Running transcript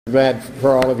Glad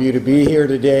for all of you to be here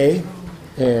today.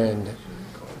 And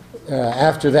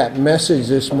after that message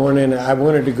this morning, I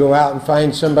wanted to go out and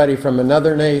find somebody from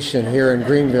another nation here in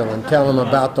Greenville and tell them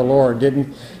about the Lord.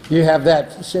 Didn't you have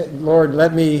that? Lord,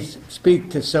 let me speak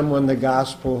to someone the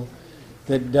gospel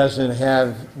that doesn't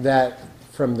have that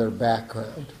from their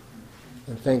background.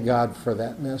 And thank God for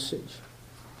that message.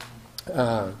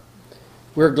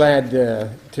 We're glad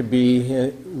to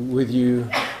be with you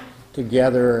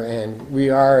together, and we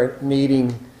are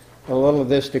needing a little of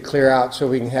this to clear out so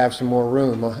we can have some more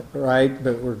room, right?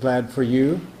 But we're glad for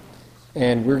you.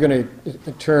 And we're going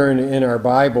to turn in our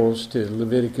Bibles to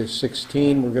Leviticus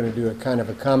 16. We're going to do a kind of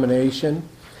a combination.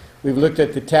 We've looked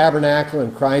at the tabernacle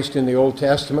and Christ in the Old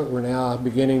Testament. We're now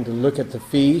beginning to look at the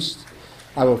feast.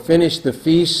 I will finish the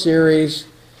feast series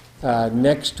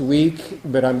next week,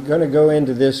 but I'm going to go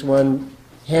into this one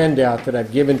handout that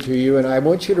I've given to you, and I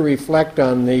want you to reflect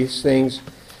on these things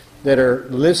that are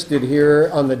listed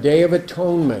here on the Day of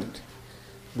Atonement.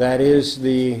 That is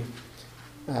the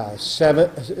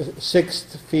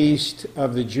sixth feast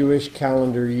of the Jewish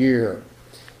calendar year.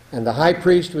 And the high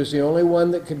priest was the only one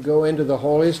that could go into the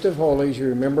holiest of holies. You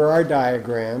remember our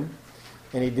diagram.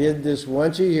 And he did this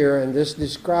once a year, and this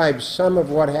describes some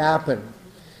of what happened.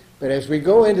 But as we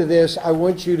go into this, I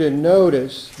want you to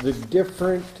notice the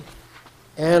different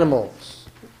animals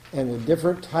and the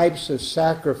different types of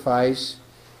sacrifice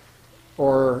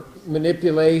or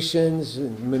manipulations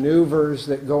and maneuvers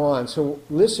that go on. So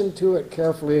listen to it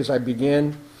carefully as I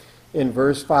begin in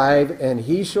verse 5. And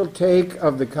he shall take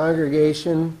of the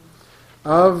congregation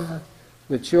of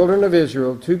the children of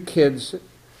Israel 2 kids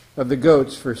of the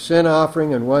goats for sin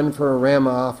offering, and 1 for a ram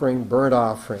offering, burnt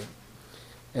offering.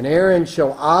 And Aaron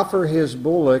shall offer his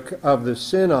bullock of the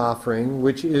sin offering,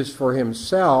 which is for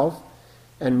himself,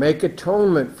 and make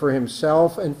atonement for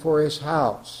himself and for his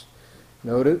house.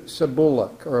 Notice a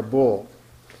bullock or a bull.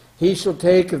 He shall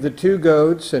take of the 2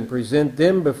 goats and present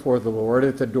them before the Lord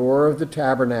at the door of the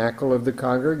tabernacle of the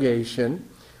congregation.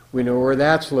 We know where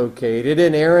that's located.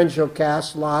 And Aaron shall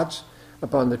cast lots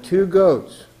upon the 2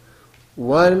 goats,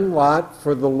 1 lot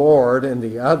for the Lord and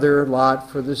the other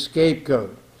lot for the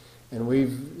scapegoat. And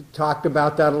we've talked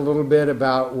about that a little bit,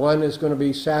 about one is going to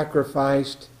be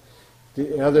sacrificed.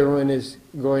 The other one is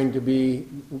going to be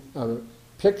a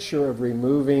picture of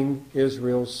removing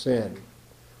Israel's sin.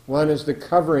 One is the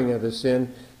covering of the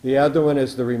sin. The other one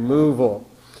is the removal.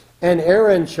 And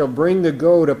Aaron shall bring the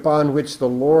goat upon which the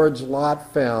Lord's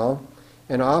lot fell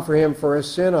and offer him for a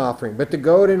sin offering. But the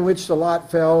goat in which the lot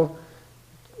fell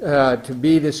to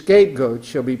be the scapegoat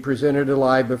shall be presented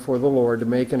alive before the Lord to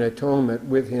make an atonement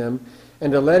with him,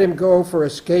 and to let him go for a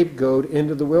scapegoat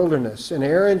into the wilderness. And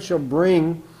Aaron shall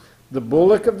bring the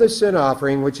bullock of the sin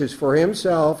offering, which is for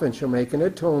himself, and shall make an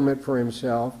atonement for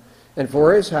himself and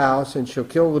for his house, and shall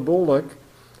kill the bullock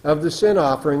of the sin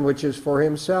offering, which is for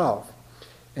himself.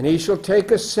 And he shall take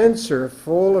a censer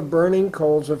full of burning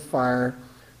coals of fire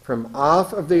from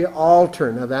off of the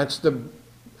altar. Now that's the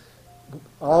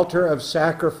altar of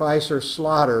sacrifice or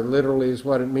slaughter, literally is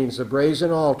what it means, the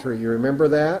brazen altar. You remember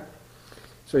that?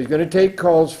 So he's going to take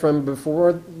coals from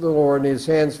before the Lord, and his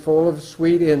hands full of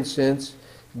sweet incense,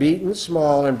 beaten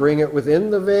small, and bring it within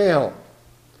the veil.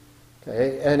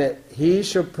 Okay, and he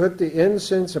shall put the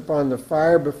incense upon the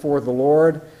fire before the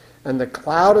Lord, and the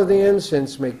cloud of the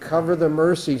incense may cover the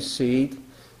mercy seat.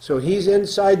 So he's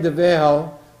inside the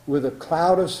veil with a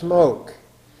cloud of smoke.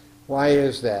 Why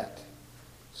is that?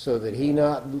 So that he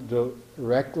not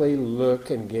directly look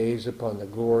and gaze upon the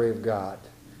glory of God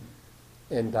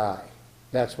and die.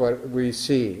 That's what we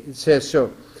see. It says,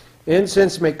 so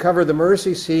incense may cover the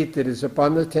mercy seat that is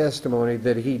upon the testimony,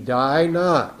 that he die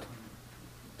not.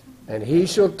 And he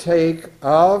shall take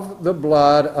of the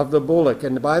blood of the bullock.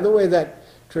 And by the way, that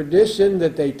tradition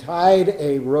that they tied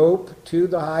a rope to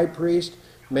the high priest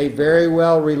may very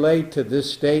well relate to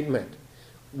this statement.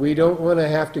 We don't want to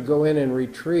have to go in and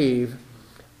retrieve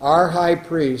our high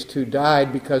priest who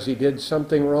died because he did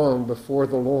something wrong before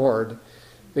the Lord,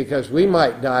 because we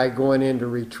might die going in to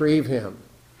retrieve him.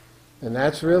 And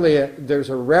that's really, there's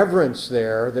a reverence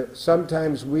there that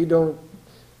sometimes we don't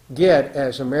get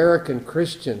as American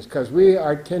Christians, because we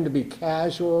tend to be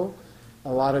casual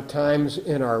a lot of times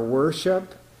in our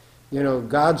worship. You know,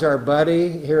 God's our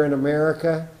buddy here in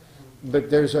America, but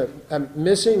there's a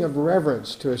missing of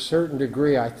reverence to a certain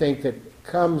degree, I think, that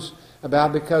comes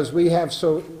about because we have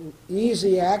so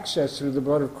easy access through the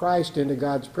blood of Christ into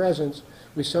God's presence,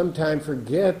 we sometimes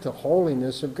forget the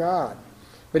holiness of God.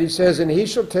 But he says, and he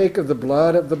shall take of the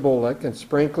blood of the bullock and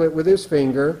sprinkle it with his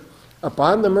finger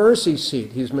upon the mercy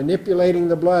seat. He's manipulating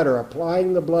the blood or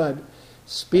applying the blood,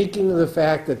 speaking of the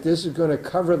fact that this is going to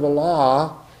cover the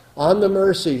law on the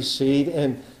mercy seat,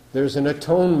 and there's an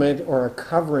atonement or a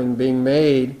covering being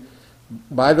made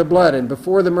by the blood. And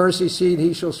before the mercy seat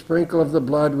he shall sprinkle of the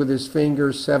blood with his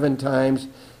fingers 7 times,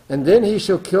 and then he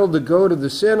shall kill the goat of the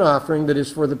sin offering that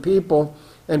is for the people,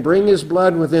 and bring his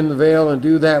blood within the veil, and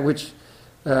do that which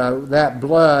that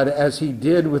blood as he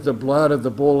did with the blood of the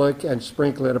bullock, and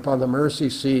sprinkle it upon the mercy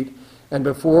seat and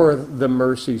before the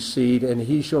mercy seat. And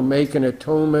he shall make an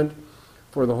atonement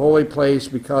for the holy place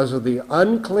because of the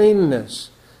uncleanness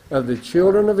of the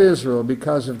children of Israel,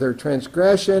 because of their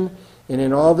transgression and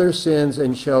in all their sins,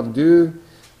 and shall do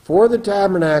for the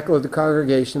tabernacle of the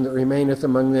congregation that remaineth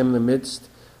among them in the midst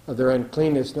of their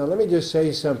uncleanness. Now let me just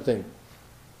say something.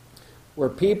 Where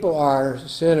people are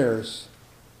sinners,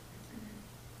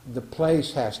 the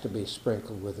place has to be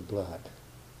sprinkled with the blood,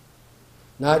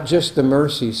 not just the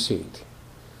mercy seat.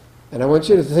 And I want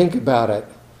you to think about it.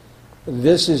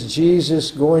 This is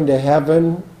Jesus going to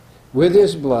heaven with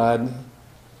his blood,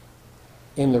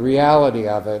 in the reality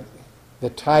of it, the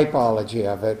typology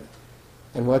of it,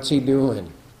 and what's he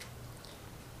doing?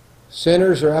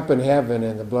 Sinners are up in heaven,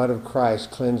 and the blood of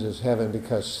Christ cleanses heaven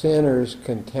because sinners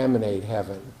contaminate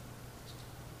heaven.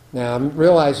 Now, I'm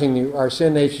realizing our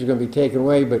sin nature is going to be taken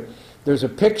away, but there's a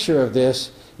picture of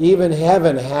this. Even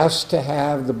heaven has to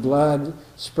have the blood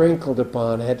sprinkled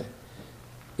upon it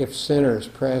if sinners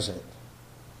present.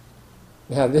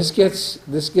 Now, this gets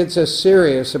us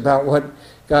serious about what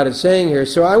God is saying here.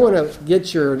 So I want to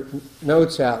get your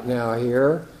notes out now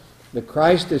here. That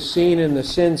Christ is seen in the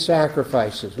sin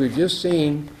sacrifices. We've just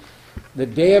seen the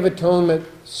Day of Atonement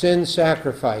sin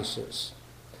sacrifices.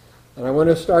 And I want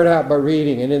to start out by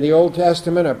reading. And in the Old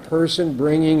Testament, a person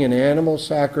bringing an animal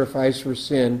sacrifice for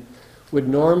sin would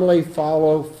normally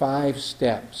follow 5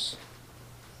 steps.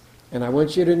 And I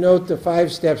want you to note the 5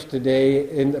 steps today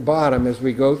in the bottom as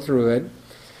we go through it.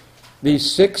 These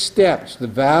 6 steps. The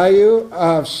value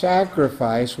of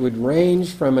sacrifice would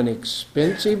range from an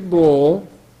expensive bull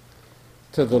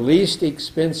to the least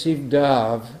expensive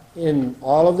dove. In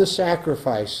all of the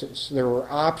sacrifices, there were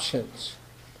options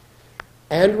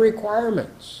and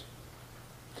requirements.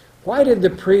 Why did the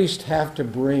priest have to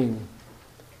bring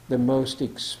the most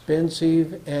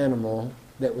expensive animal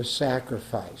that was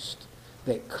sacrificed,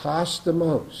 that cost the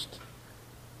most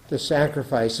to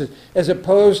sacrifice, as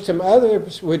opposed to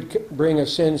others would bring a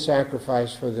sin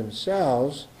sacrifice for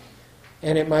themselves,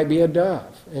 and it might be a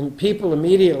dove? And people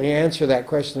immediately answer that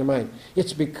question in mind.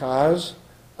 It's because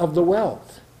of the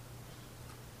wealth.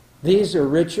 These are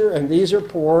richer and these are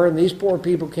poor, and these poor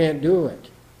people can't do it.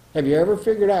 Have you ever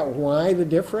figured out why the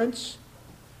difference?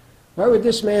 Why would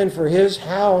this man for his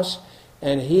house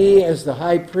and he as the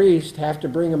high priest have to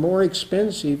bring a more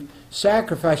expensive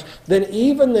sacrifice than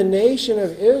even the nation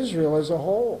of Israel as a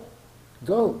whole?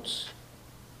 Goats.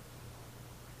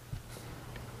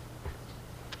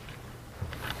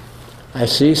 I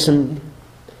see some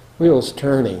wheels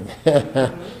turning.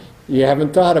 You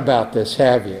haven't thought about this,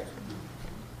 have you?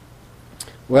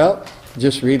 Well,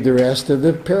 just read the rest of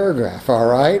the paragraph, all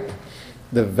right?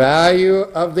 The value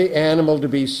of the animal to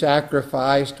be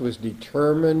sacrificed was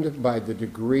determined by the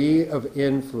degree of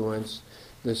influence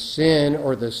the sin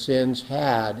or the sins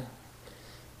had.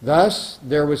 Thus,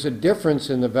 there was a difference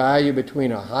in the value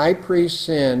between a high priest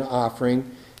sin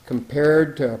offering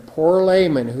compared to a poor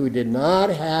layman who did not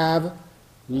have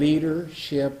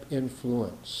leadership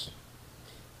influence.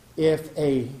 If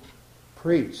a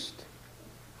priest,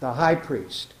 the high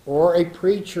priest, or a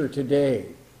preacher today,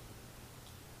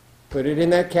 put it in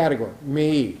that category,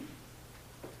 me,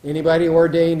 anybody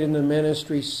ordained in the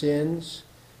ministry sins,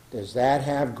 does that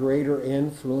have greater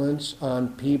influence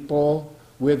on people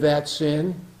with that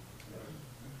sin?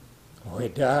 Oh,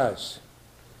 it does.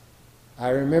 I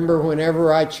remember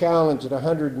whenever I challenged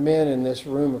 100 men in this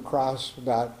room across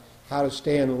about how to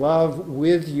stay in love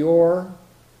with your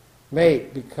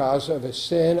mate because of a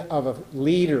sin of a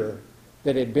leader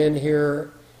that had been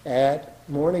here at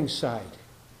Morningside.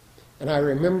 And I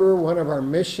remember one of our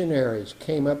missionaries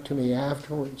came up to me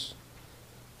afterwards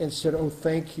and said, "Oh,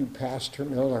 thank you, Pastor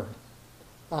Miller.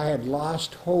 I had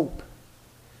lost hope.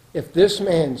 If this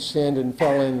man sinned and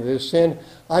fell into this sin,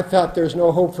 I thought there's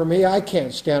no hope for me. I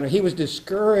can't stand it." He was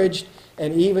discouraged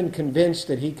and even convinced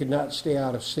that he could not stay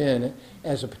out of sin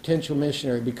as a potential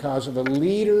missionary because of a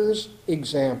leader's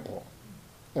example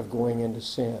of going into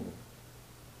sin.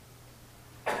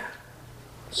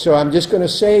 So I'm just going to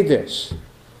say this.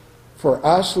 For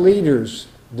us leaders,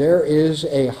 there is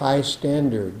a high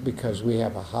standard because we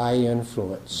have a high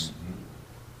influence.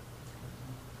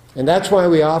 And that's why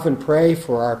we often pray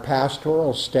for our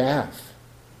pastoral staff.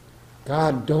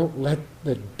 God, don't let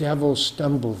the devil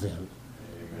stumble them.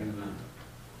 Amen.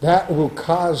 That will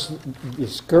cause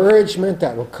discouragement,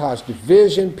 that will cause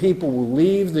division. People will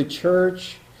leave the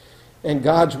church, and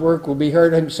God's work will be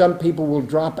heard. And some people will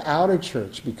drop out of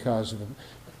church because of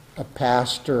a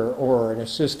pastor or an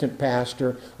assistant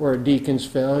pastor or a deacon's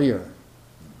failure.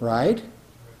 Right?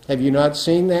 Have you not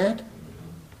seen that?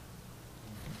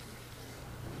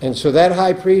 And so that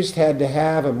high priest had to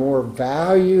have a more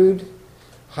valued,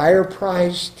 higher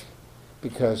priced,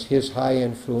 because his high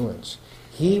influence.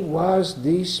 He was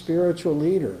the spiritual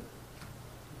leader.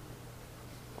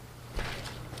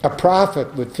 A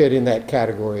prophet would fit in that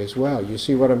category as well. You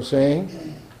see what I'm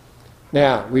saying?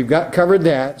 Now, we've covered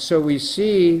that. So we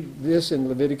see this in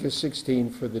Leviticus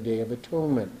 16 for the Day of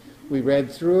Atonement. We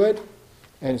read through it,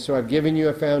 and so I've given you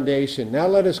a foundation. Now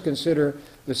let us consider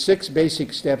the 6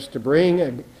 basic steps to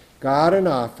bring God an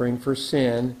offering for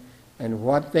sin and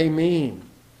what they mean.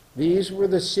 These were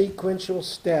the sequential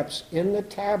steps in the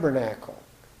tabernacle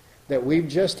that we've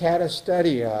just had a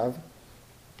study of.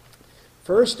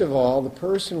 First of all, the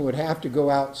person would have to go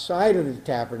outside of the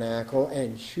tabernacle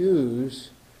and choose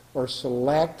or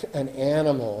select an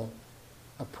animal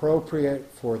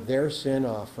appropriate for their sin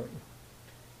offering.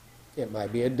 It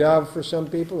might be a dove for some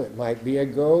people. It might be a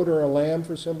goat or a lamb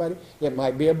for somebody. It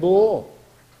might be a bull.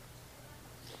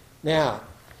 Now,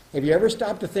 have you ever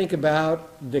stopped to think about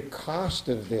the cost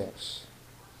of this?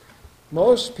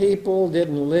 Most people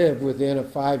didn't live within a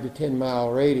 5 to 10 mile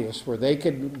radius where they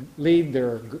could lead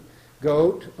their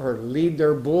goat or lead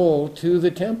their bull to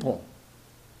the temple.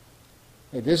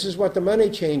 This is what the money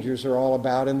changers are all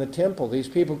about in the temple. These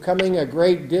people coming a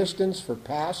great distance for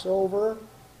Passover,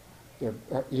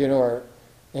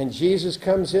 and Jesus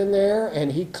comes in there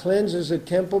and he cleanses the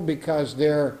temple because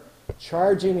they're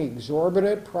charging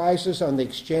exorbitant prices on the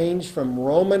exchange from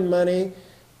Roman money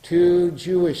to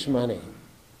Jewish money.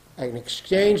 An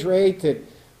exchange rate that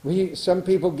some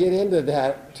people get into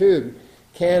that too.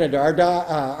 Canada,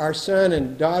 our son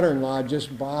and daughter-in-law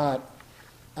just bought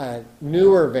a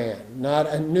newer van, not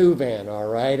a new van, all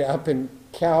right, up in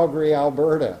Calgary,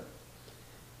 Alberta.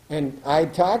 And I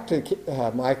talked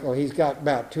to Michael. He's got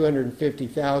about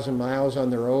 250,000 miles on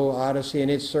their old Odyssey, and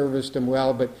it's serviced him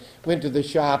well, but went to the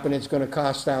shop, and it's going to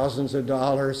cost thousands of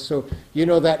dollars. So you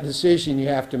know that decision you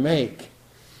have to make.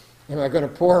 Am I going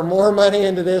to pour more money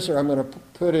into this, or I'm going to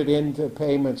put it into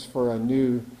payments for a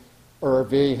new or a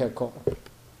vehicle?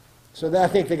 So I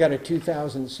think they got a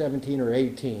 2017 or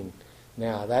 18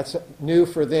 now. That's new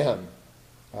for them,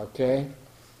 okay?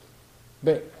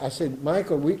 But I said,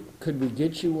 Michael, could we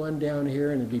get you one down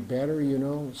here and it'd be better, you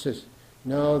know? He says,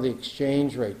 no, the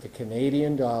exchange rate, the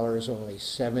Canadian dollar is only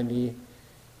 70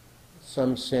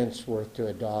 some cents worth to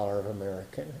 $1 of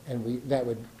American, and that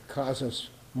would cause us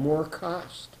more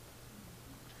cost.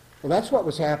 Well, that's what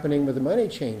was happening with the money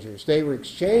changers. They were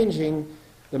exchanging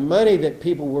the money that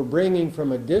people were bringing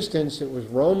from a distance. It was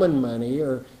Roman money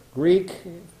or Greek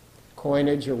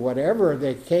coinage or whatever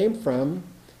they came from,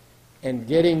 and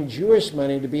getting Jewish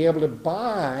money to be able to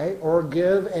buy or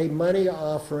give a money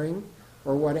offering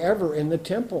or whatever in the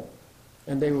temple.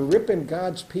 And they were ripping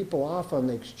God's people off on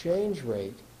the exchange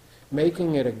rate,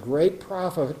 making it a great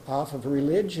profit off of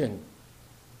religion.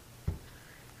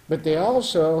 But they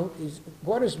also,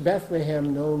 what is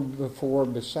Bethlehem known before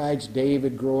besides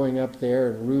David growing up there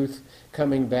and Ruth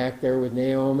coming back there with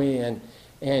Naomi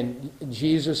and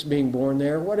Jesus being born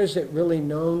there? What is it really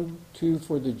known to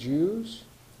for the Jews?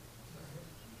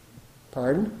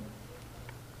 Pardon?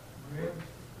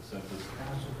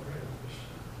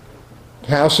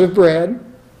 House of bread.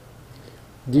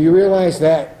 Do you realize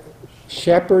that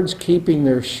shepherds keeping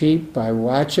their sheep by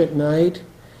watch at night?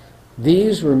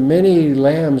 These were many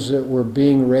lambs that were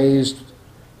being raised,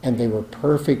 and they were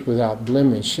perfect without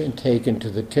blemish and taken to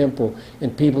the temple,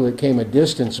 and people that came a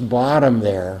distance bought them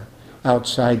there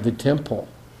outside the temple.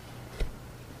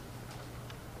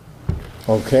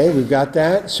 Okay, we've got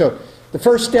that. So the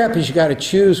first step is you got to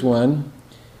choose one,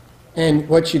 and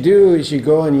what you do is you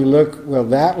go and you look, well,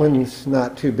 that one's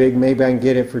not too big, maybe I can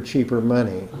get it for cheaper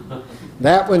money.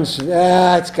 That one's,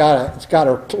 it's got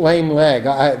a lame leg.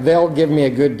 They'll give me a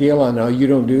good deal on it. No, you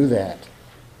don't do that.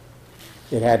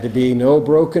 It had to be no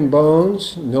broken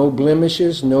bones, no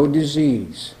blemishes, no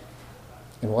disease.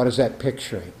 And what is that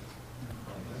picturing?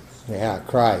 Yeah,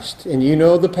 Christ. And you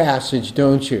know the passage,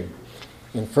 don't you?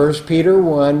 In 1 Peter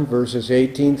 1, verses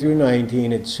 18 through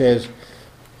 19, it says,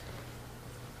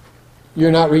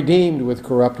 you're not redeemed with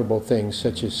corruptible things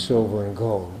such as silver and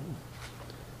gold,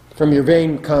 from your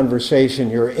vain conversation,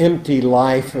 your empty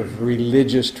life of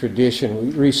religious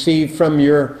tradition received from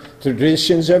your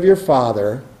traditions of your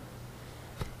father,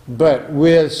 but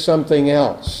with something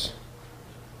else.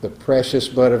 the precious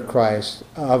blood of Christ,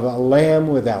 of a lamb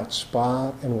without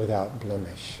spot and without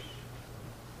blemish.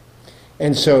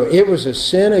 And so it was a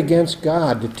sin against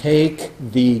God to take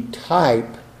the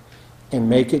type and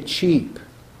make it cheap.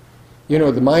 You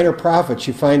know, the minor prophets,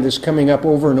 you find this coming up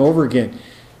over and over again.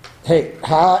 Hey,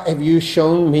 how have you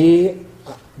shown me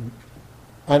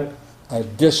a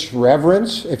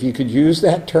disreverence, if you could use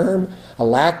that term, a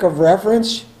lack of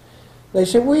reverence? They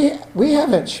say, we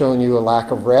haven't shown you a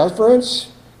lack of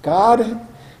reverence, God.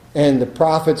 And the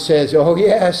prophet says, oh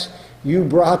yes, you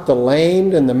brought the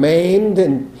lamed and the maimed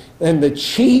and the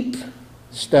cheap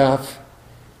stuff,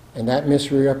 and that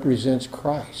misrepresents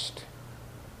Christ,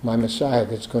 my Messiah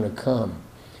that's going to come.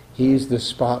 He's the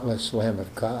spotless Lamb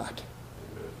of God.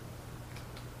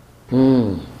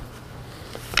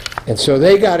 And so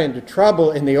they got into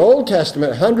trouble in the Old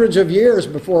Testament hundreds of years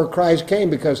before Christ came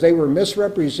because they were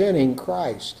misrepresenting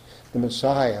Christ, the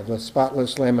Messiah, the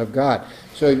spotless Lamb of God.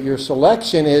 So your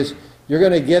selection is, you're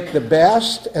going to get the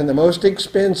best and the most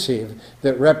expensive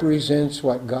that represents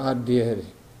what God did.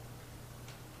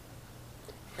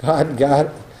 God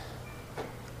got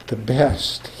the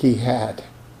best He had.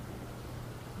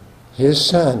 His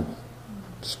Son,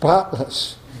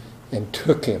 spotless, and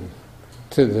took Him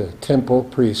to the temple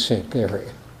precinct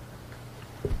area.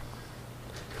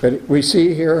 But we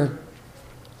see here,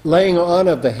 laying on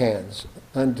of the hands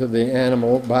unto the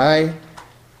animal by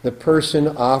the person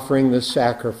offering the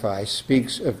sacrifice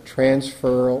speaks of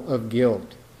transferal of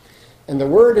guilt. And the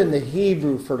word in the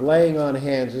Hebrew for laying on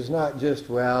hands is not just,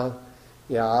 well,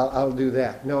 yeah, I'll do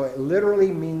that. No, it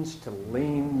literally means to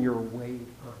lean your weight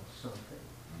on something.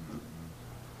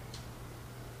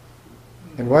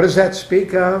 And what does that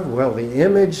speak of? Well, the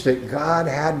image that God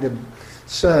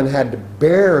Son had to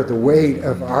bear the weight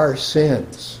of our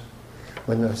sins.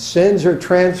 When the sins are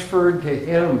transferred to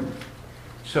Him.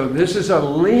 So this is a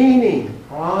leaning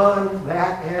on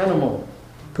that animal,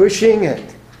 pushing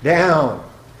it down.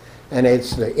 And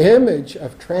it's the image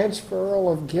of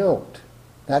transferal of guilt.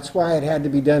 That's why it had to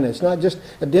be done. It's not just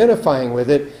identifying with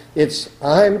it. It's,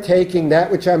 I'm taking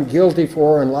that which I'm guilty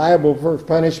for and liable for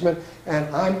punishment,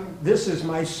 and this is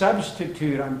my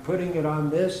substitute. I'm putting it on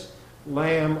this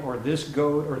lamb or this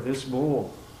goat or this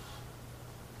bull.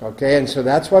 Okay, and so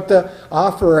that's what the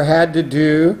offerer had to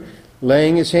do,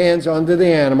 laying his hands onto the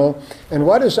animal. And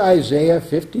what does Isaiah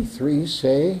 53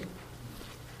 say?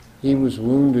 He was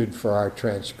wounded for our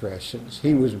transgressions.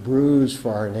 He was bruised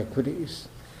for our iniquities.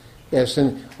 Yes,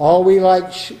 and all we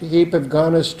like sheep have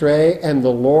gone astray, and the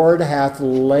Lord hath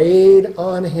laid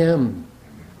on Him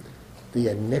the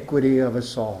iniquity of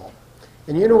us all.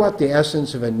 And you know what the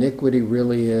essence of iniquity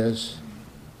really is?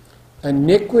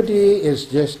 Iniquity is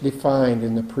just defined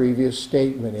in the previous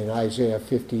statement in Isaiah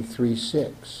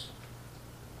 53:6.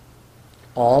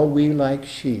 All we like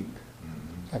sheep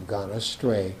have gone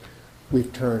astray.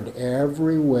 We've turned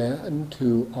everyone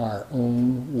to our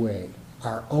own way.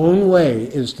 Our own way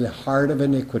is the heart of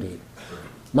iniquity.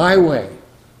 My way.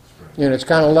 You know, it's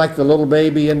kind of like the little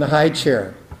baby in the high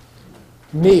chair.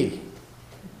 Me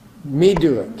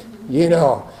do it. You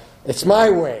know, it's my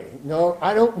way. No,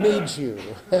 I don't need you.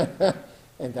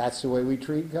 And that's the way we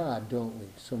treat God, don't we?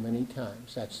 So many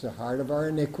times. That's the heart of our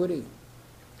iniquity.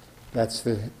 That's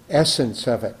the essence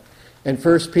of it. And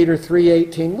 1 Peter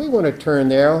 3:18, we want to turn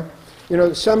there. You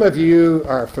know, some of you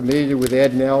are familiar with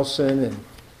Ed Nelson and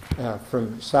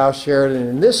from South Sheridan,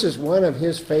 and this is one of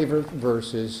his favorite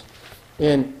verses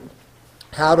in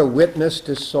How to Witness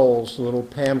to Souls, a little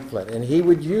pamphlet. And he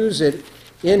would use it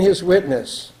in his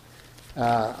witness.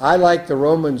 I like the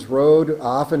Romans Road.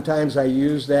 Oftentimes I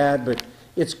use that, but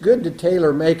it's good to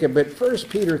tailor-make it. But 1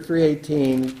 Peter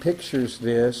 3:18 pictures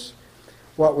this,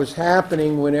 what was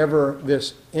happening whenever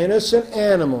this innocent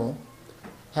animal,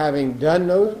 having done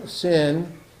no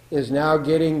sin, is now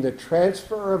getting the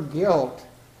transfer of guilt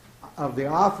of the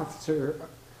officer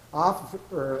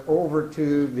over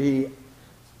to the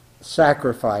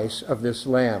sacrifice of this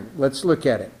lamb. Let's look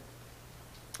at it.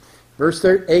 Verse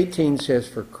 18 says,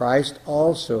 for Christ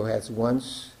also has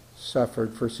once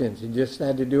suffered for sins. He just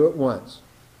had to do it once.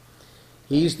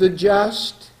 He's the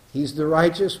just, He's the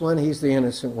righteous one, He's the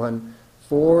innocent one,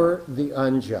 for the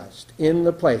unjust, in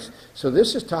the place. So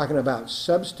this is talking about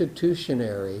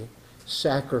substitutionary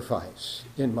sacrifice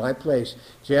in my place.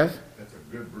 Jeff? That's a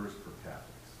good verse for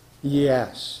Catholics.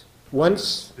 Yes.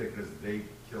 Once, because they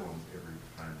kill them every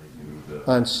time they do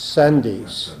on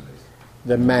Sundays,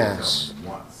 the Mass.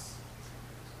 Once.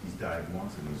 He's died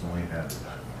once and he's only had to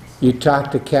die once. You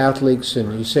talk to Catholics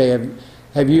and you say,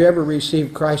 have you ever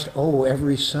received Christ? Oh,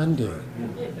 every Sunday.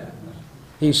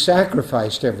 He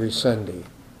sacrificed every Sunday.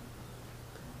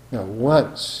 Now,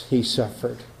 once He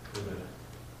suffered.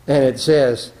 And it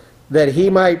says, that he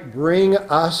might bring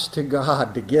us to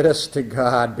God, to get us to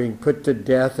God, being put to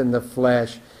death in the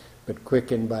flesh, but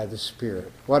quickened by the Spirit.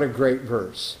 What a great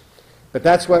verse. But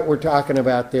that's what we're talking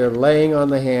about there, laying on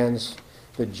the hands,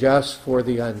 the just for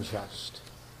the unjust.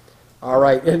 All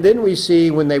right, and then we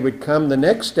see when they would come, the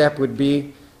next step would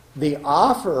be the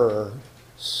offerer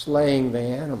slaying the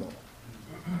animal.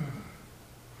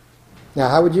 Now,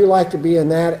 how would you like to be in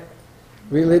that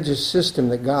religious system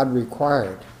that God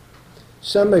required?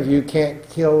 Some of you can't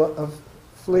kill a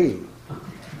flea.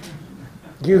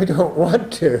 You don't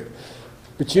want to.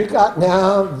 But you got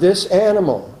now this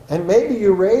animal, and maybe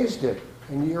you raised it,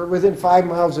 and you're within 5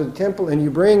 miles of the temple, and you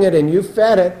bring it, and you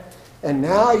fed it, and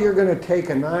now you're going to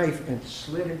take a knife and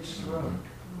slit its throat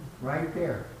right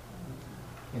there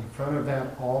in front of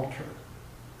that altar.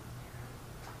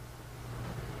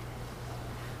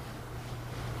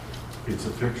 It's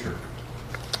a picture.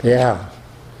 Yeah.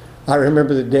 I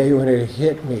remember the day when it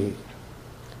hit me.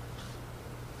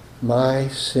 My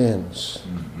sins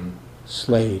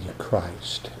slayed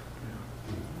Christ.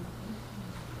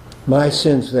 My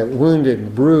sins, that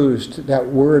wounded, bruised, that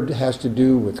word has to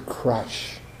do with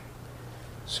crush.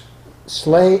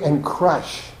 Slay and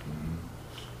crush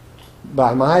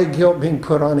by my guilt being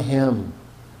put on him.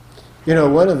 You know,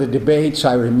 one of the debates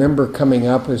I remember coming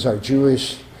up was our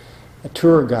Jewish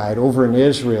tour guide over in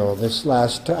Israel. This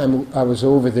last time I was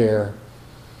over there,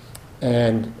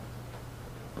 and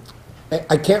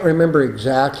I can't remember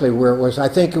exactly where it was. I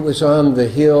think it was on the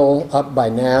hill up by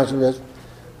Nazareth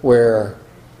where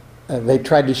they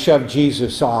tried to shove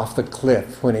Jesus off the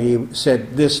cliff when he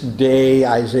said, "This day,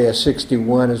 Isaiah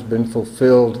 61, has been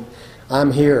fulfilled.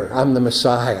 I'm here. I'm the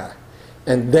Messiah."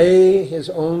 And they,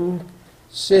 his own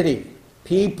city,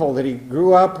 people that he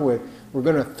grew up with, were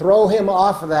going to throw him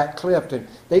off of that cliff. And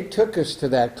they took us to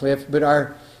that cliff, but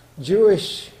our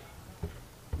Jewish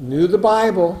knew the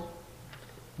Bible.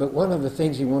 But one of the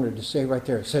things he wanted to say right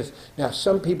there, it says, now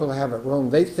some people have it wrong.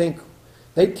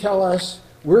 They tell us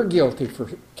we're guilty for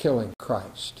killing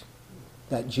Christ,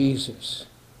 that Jesus,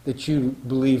 that you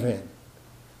believe in.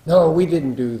 No, we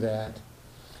didn't do that.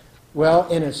 Well,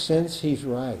 in a sense, he's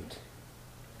right.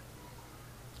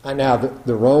 And now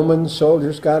the Roman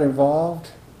soldiers got involved.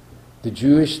 The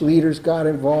Jewish leaders got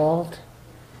involved.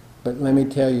 But let me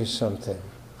tell you something.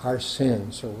 Our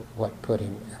sins are what put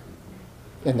him there.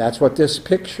 And that's what this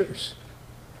pictures.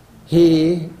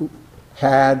 He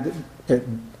had it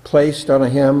placed on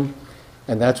him,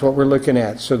 and that's what we're looking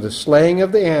at. So the slaying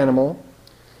of the animal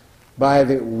by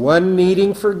the one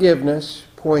needing forgiveness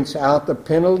points out the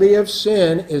penalty of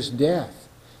sin is death.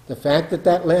 The fact that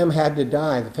that lamb had to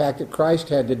die, the fact that Christ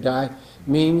had to die,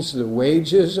 means the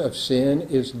wages of sin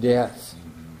is death.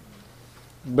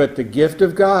 But the gift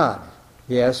of God,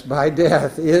 yes, by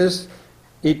death, is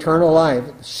eternal life.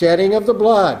 Shedding of the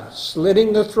blood,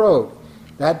 slitting the throat.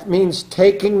 That means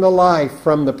taking the life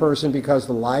from the person because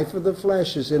the life of the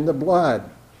flesh is in the blood.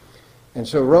 And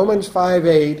so Romans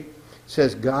 5:8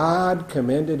 says, God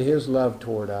commended his love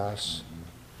toward us,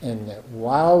 and that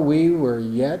while we were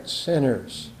yet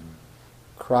sinners,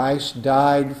 Christ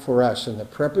died for us. And the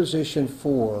preposition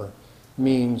for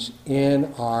means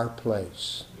in our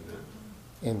place,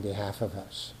 in behalf of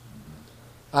us.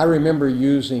 I remember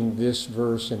using this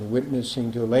verse and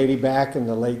witnessing to a lady back in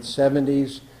the late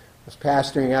 70s. I was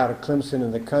pastoring out of Clemson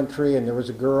in the country, and there was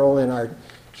a girl in our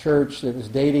church that was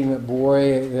dating a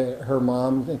boy that her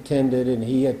mom attended and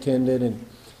he attended, and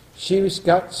she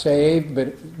got saved,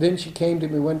 but then she came to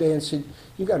me one day and said,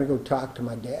 "You got to go talk to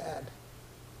my dad.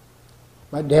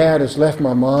 My dad has left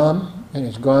my mom and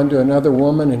has gone to another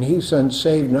woman, and he's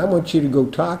unsaved, and I want you to go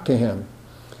talk to him."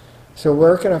 So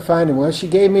where can I find him? Well, she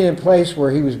gave me a place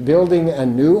where he was building a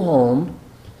new home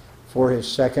for his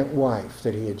second wife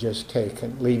that he had just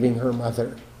taken, leaving her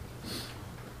mother.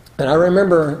 And I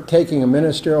remember taking a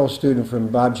ministerial student from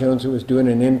Bob Jones who was doing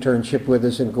an internship with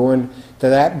us and going to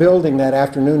that building that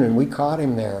afternoon, and we caught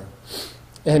him there.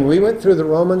 And we went through the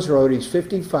Romans Road. He's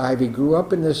 55. He grew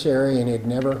up in this area, and he'd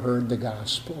never heard the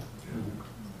gospel.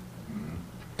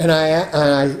 And I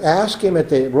asked him at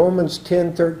the Romans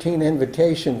 10:13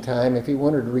 invitation time if he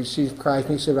wanted to receive Christ.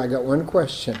 And he said, "I got one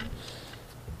question.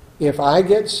 If I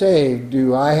get saved,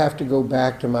 do I have to go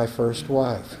back to my first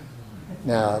wife?"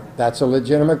 Now, that's a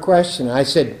legitimate question. I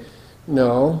said,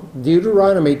 "No.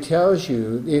 Deuteronomy tells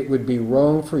you it would be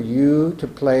wrong for you to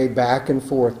play back and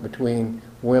forth between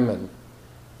women.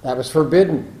 That was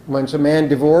forbidden. Once a man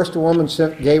divorced, a woman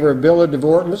gave her a bill of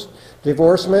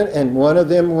divorcement, and one of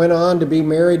them went on to be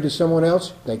married to someone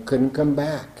else, they couldn't come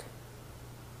back."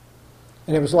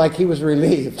 And it was like he was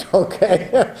relieved,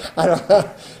 okay?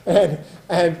 But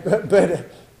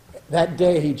That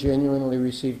day he genuinely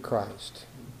received Christ.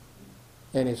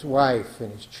 And his wife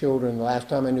and his children, the last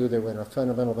time I knew, they were in a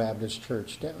fundamental Baptist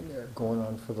church down there going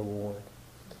on for the Lord.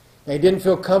 And he didn't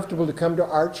feel comfortable to come to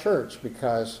our church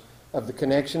because of the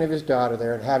connection of his daughter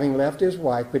there and having left his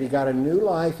wife, but he got a new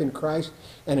life in Christ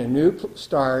and a new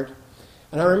start.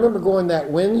 And I remember going that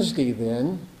Wednesday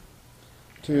then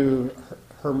to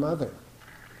her mother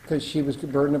because she was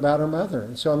burdened about her mother.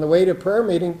 And so on the way to prayer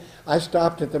meeting, I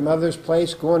stopped at the mother's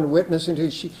place going to witness until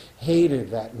she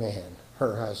hated that man,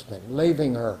 her husband,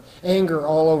 leaving her, anger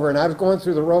all over. And I was going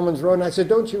through the Romans road and I said,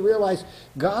 don't you realize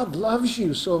God loves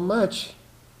you so much?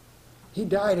 He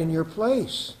died in your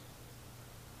place.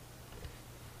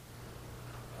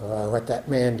 What that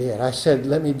man did. I said,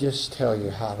 let me just tell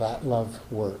you how that love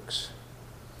works.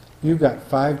 You've got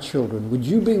 5 children. Would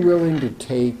you be willing to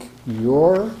take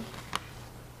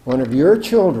one of your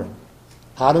children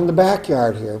out in the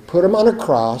backyard here, put him on a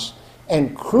cross,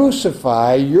 and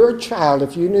crucify your child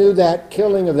if you knew that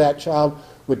killing of that child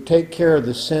would take care of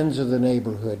the sins of the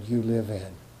neighborhood you live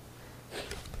in?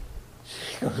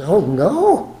 She goes, oh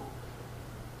no.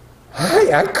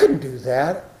 I couldn't do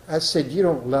that. I said, you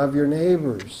don't love your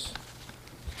neighbors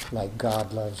like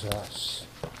God loves us.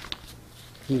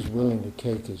 He's willing to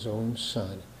take his own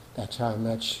son. That's how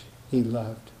much he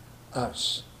loved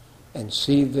us. And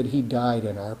see that he died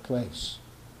in our place.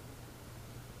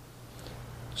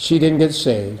 She didn't get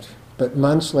saved, but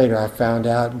months later I found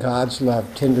out God's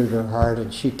love tendered her heart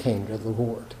and she came to the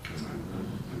Lord.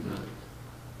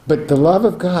 But the love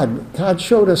of God, God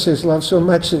showed us his love so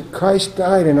much that Christ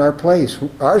died in our place.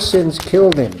 Our sins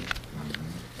killed him.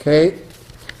 Okay?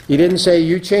 He didn't say,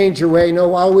 you change your way. No,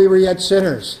 while we were yet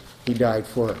sinners, he died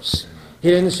for us.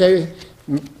 He didn't say,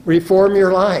 reform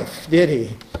your life, did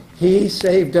he? He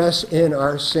saved us in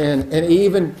our sin. And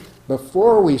even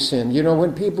before we sinned,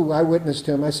 when people, I witnessed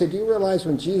to him, I said, do you realize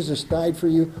when Jesus died for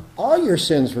you, all your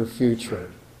sins were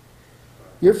future?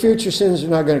 Your future sins are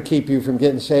not going to keep you from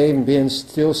getting saved and being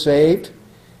still saved.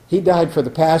 He died for the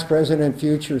past, present, and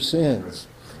future sins.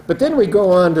 But then we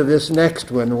go on to this next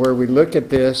one where we look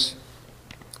at this,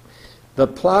 the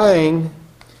applying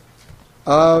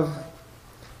of,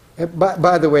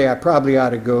 by the way, I probably ought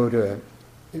to go to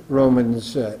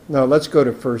Romans, let's go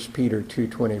to 1 Peter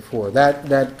 2:24.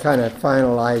 That kind of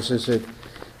finalizes it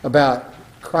about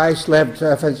Christ left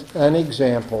us an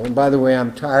example. And by the way,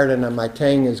 I'm tired and my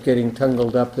tongue is getting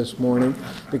tangled up this morning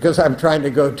because I'm trying to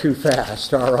go too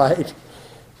fast, all right?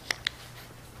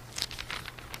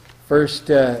 1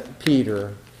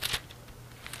 Peter.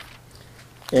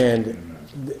 And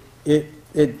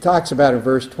it talks about in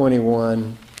verse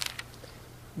 21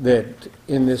 that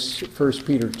in this 1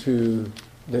 Peter 2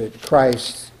 that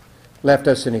Christ left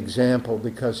us an example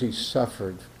because he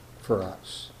suffered for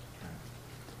us.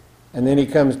 And then he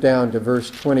comes down to verse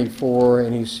 24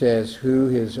 and he says, who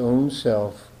his own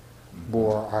self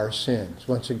bore our sins.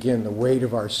 Once again, the weight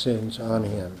of our sins on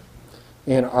him.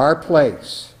 In our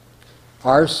place,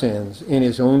 our sins in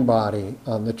his own body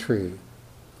on the tree.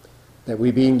 That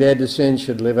we being dead to sin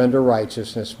should live under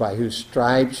righteousness, by whose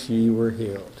stripes ye were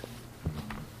healed.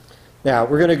 Now,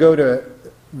 we're going to go to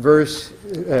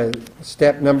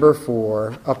step number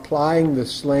 4, applying the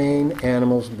slain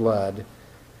animal's blood.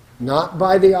 Not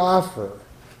by the offer.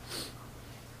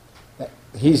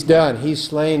 He's done. He's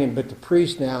slain him, but the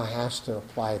priest now has to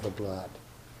apply the blood.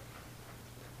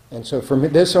 And so from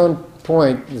this on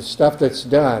point, the stuff that's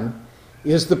done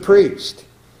is the priest.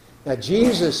 Now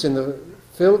Jesus, in the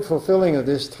fulfilling of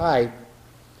this type,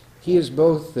 he is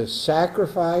both the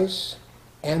sacrifice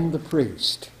and the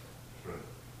priest.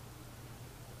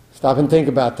 Stop and think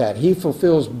about that. He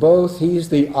fulfills both. He's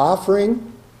the offering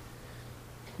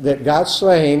that got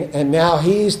slain, and now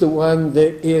he's the one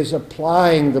that is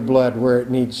applying the blood where it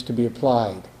needs to be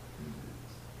applied.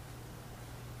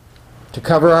 To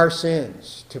cover our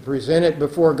sins, to present it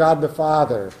before God the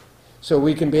Father, so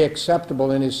we can be acceptable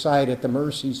in his sight at the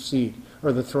mercy seat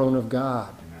or the throne of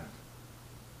God.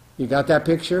 You got that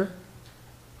picture?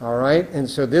 All right, and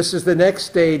so this is the next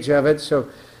stage of it. So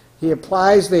he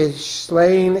applies the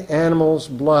slain animal's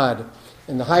blood.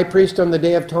 And the high priest on the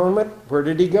Day of Atonement, where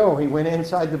did he go? He went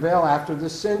inside the veil after the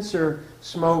censer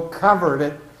smoke covered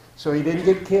it so he didn't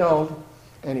get killed.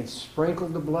 And he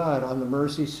sprinkled the blood on the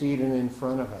mercy seat and in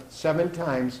front of it. 7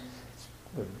 times.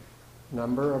 The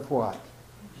number of what?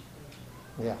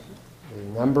 Yeah. The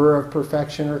number of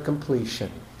perfection or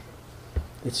completion.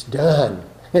 It's done.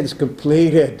 It's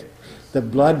completed. The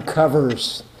blood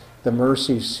covers the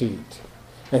mercy seat.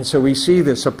 And so we see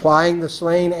this, applying the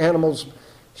slain animal's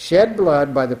shed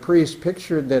blood by the priest,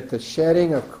 pictured that the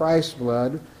shedding of Christ's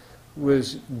blood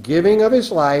was giving of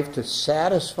his life to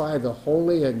satisfy the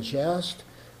holy and just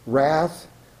wrath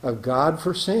of God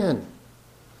for sin.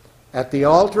 At the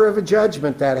altar of a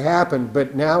judgment that happened,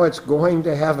 but now it's going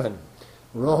to heaven.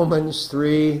 Romans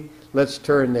 3, let's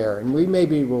turn there. And we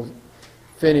maybe will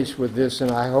finish with this, and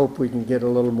I hope we can get a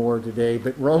little more today.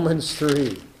 But Romans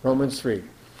 3.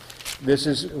 This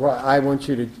is what I want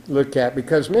you to look at,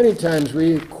 because many times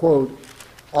we quote,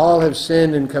 all have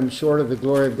sinned and come short of the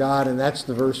glory of God, and that's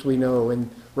the verse we know in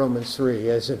Romans 3,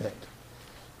 isn't it?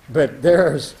 But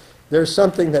there's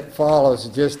something that follows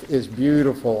just as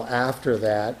beautiful after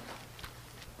that.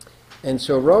 And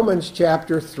so Romans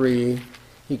chapter 3,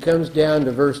 he comes down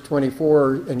to verse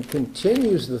 24 and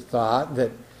continues the thought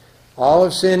that all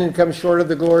have sinned and come short of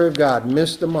the glory of God,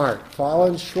 missed the mark,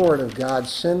 fallen short of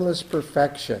God's sinless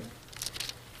perfection.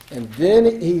 And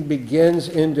then he begins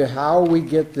into how we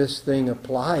get this thing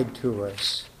applied to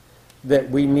us that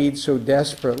we need so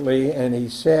desperately. And he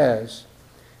says,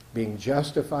 being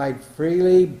justified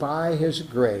freely by his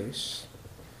grace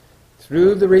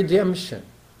through the redemption.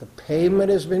 The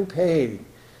payment has been paid.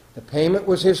 The payment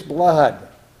was his blood.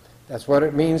 That's what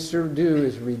it means to do,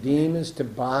 is redeem, is to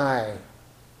buy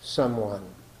someone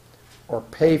or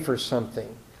pay for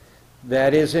something.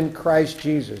 That is in Christ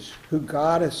Jesus, who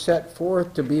God has set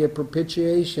forth to be a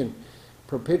propitiation.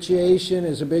 Propitiation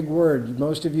is a big word.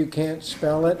 Most of you can't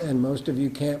spell it, and most of you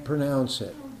can't pronounce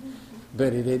it.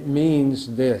 But it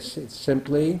means this. It's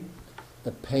simply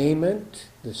the payment,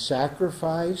 the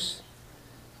sacrifice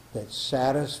that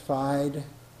satisfied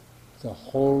the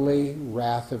holy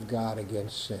wrath of God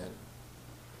against sin.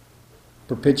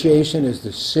 Propitiation is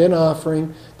the sin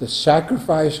offering, the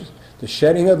sacrifice, the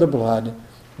shedding of the blood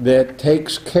that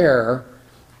takes care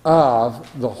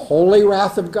of the holy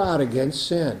wrath of God against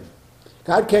sin.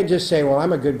 God can't just say, well,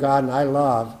 I'm a good God and I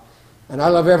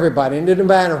love everybody, and it doesn't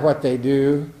matter what they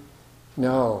do.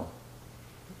 No.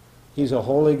 He's a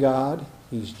holy God.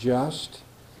 He's just.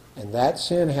 And that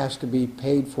sin has to be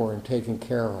paid for and taken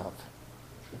care of.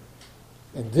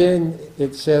 And then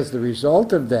it says the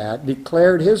result of that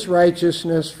declared his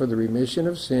righteousness for the remission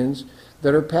of sins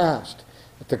that are past.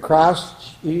 At the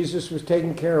cross, Jesus was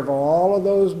taking care of all of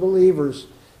those believers'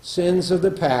 sins of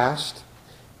the past,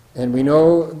 and we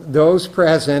know those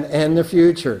present and the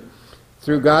future.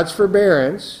 Through God's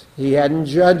forbearance, he hadn't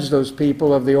judged those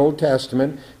people of the Old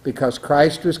Testament because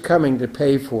Christ was coming to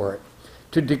pay for it.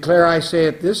 To declare, I say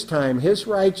at this time, his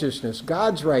righteousness,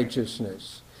 God's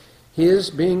righteousness, his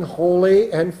being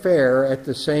holy and fair at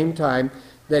the same time,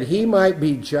 that he might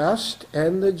be just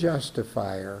and the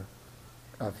justifier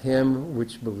of him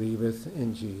which believeth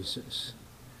in Jesus.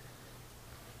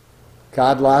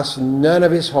 God lost none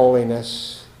of his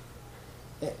holiness,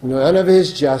 none of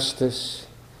his justice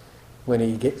when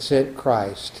he sent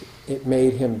Christ. It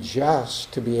made him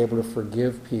just to be able to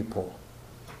forgive people,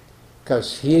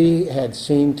 because he had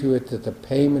seen to it that the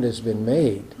payment has been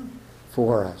made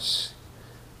for us,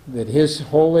 that his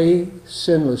holy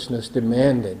sinlessness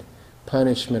demanded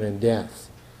punishment and death,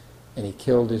 and he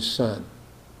killed his son.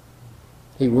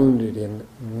 He wounded him.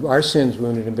 Our sins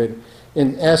wounded him, but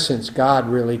in essence, God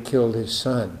really killed his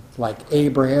son. Like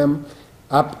Abraham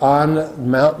up on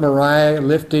Mount Moriah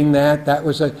lifting that. That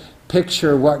was a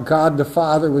picture of what God the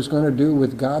Father was going to do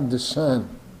with God the Son.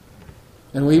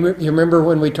 And you remember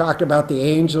when we talked about the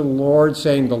angel of the Lord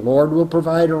saying the Lord will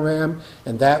provide a ram,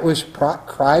 and that was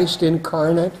Christ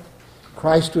incarnate.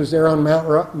 Christ was there on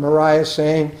Mount Moriah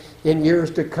saying, in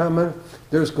years to come,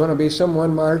 there's going to be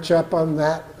someone march up on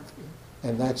that,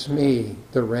 and that's me,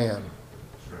 the ram.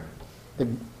 That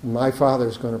my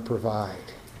Father's going to provide.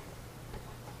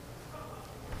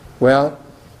 Well,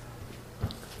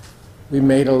 we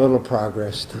made a little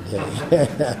progress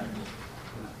today.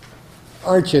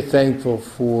 Aren't you thankful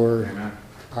for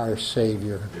our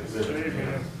Savior?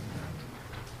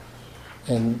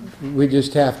 And we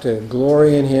just have to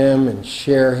glory in him and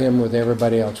share him with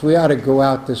everybody else. We ought to go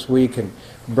out this week and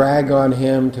brag on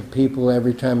him to people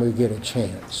every time we get a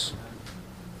chance.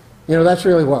 You know, that's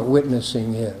really what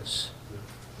witnessing is.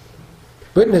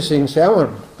 Witnessing, say,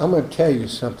 I'm going to tell you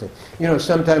something. You know,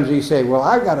 sometimes you say, well,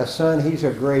 I've got a son, he's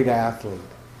a great athlete.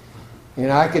 You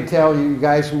know, I could tell you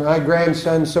guys, my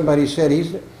grandson, somebody said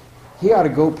he ought to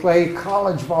go play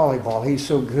college volleyball. He's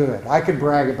so good. I could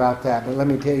brag about that, but let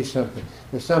me tell you something.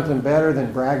 There's something better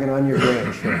than bragging on your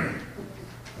grandchildren.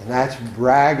 And that's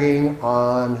bragging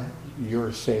on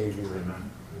your Savior.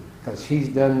 Because he's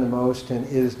done the most and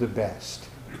is the best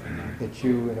that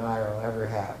you and I will ever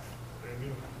have.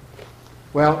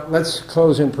 Well, let's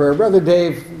close in prayer. Brother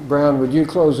Dave Brown, would you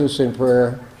close us in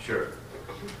prayer? Sure.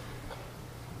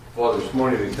 Father, this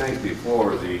morning we thank thee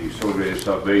for the so great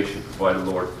salvation provided,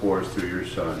 Lord, for us through your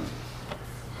Son.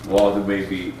 While we may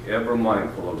be ever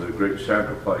mindful of the great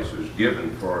sacrifices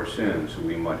given for our sins, so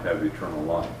we might have eternal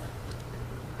life.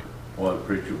 Lord, I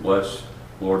pray you bless,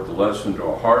 Lord, the lesson to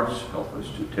our hearts. Help us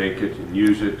to take it and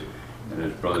use it. And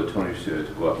as Brother Tony says,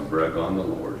 go out and brag on the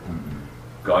Lord.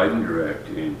 Guide and direct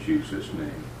in Jesus'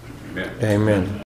 name. Amen. Amen.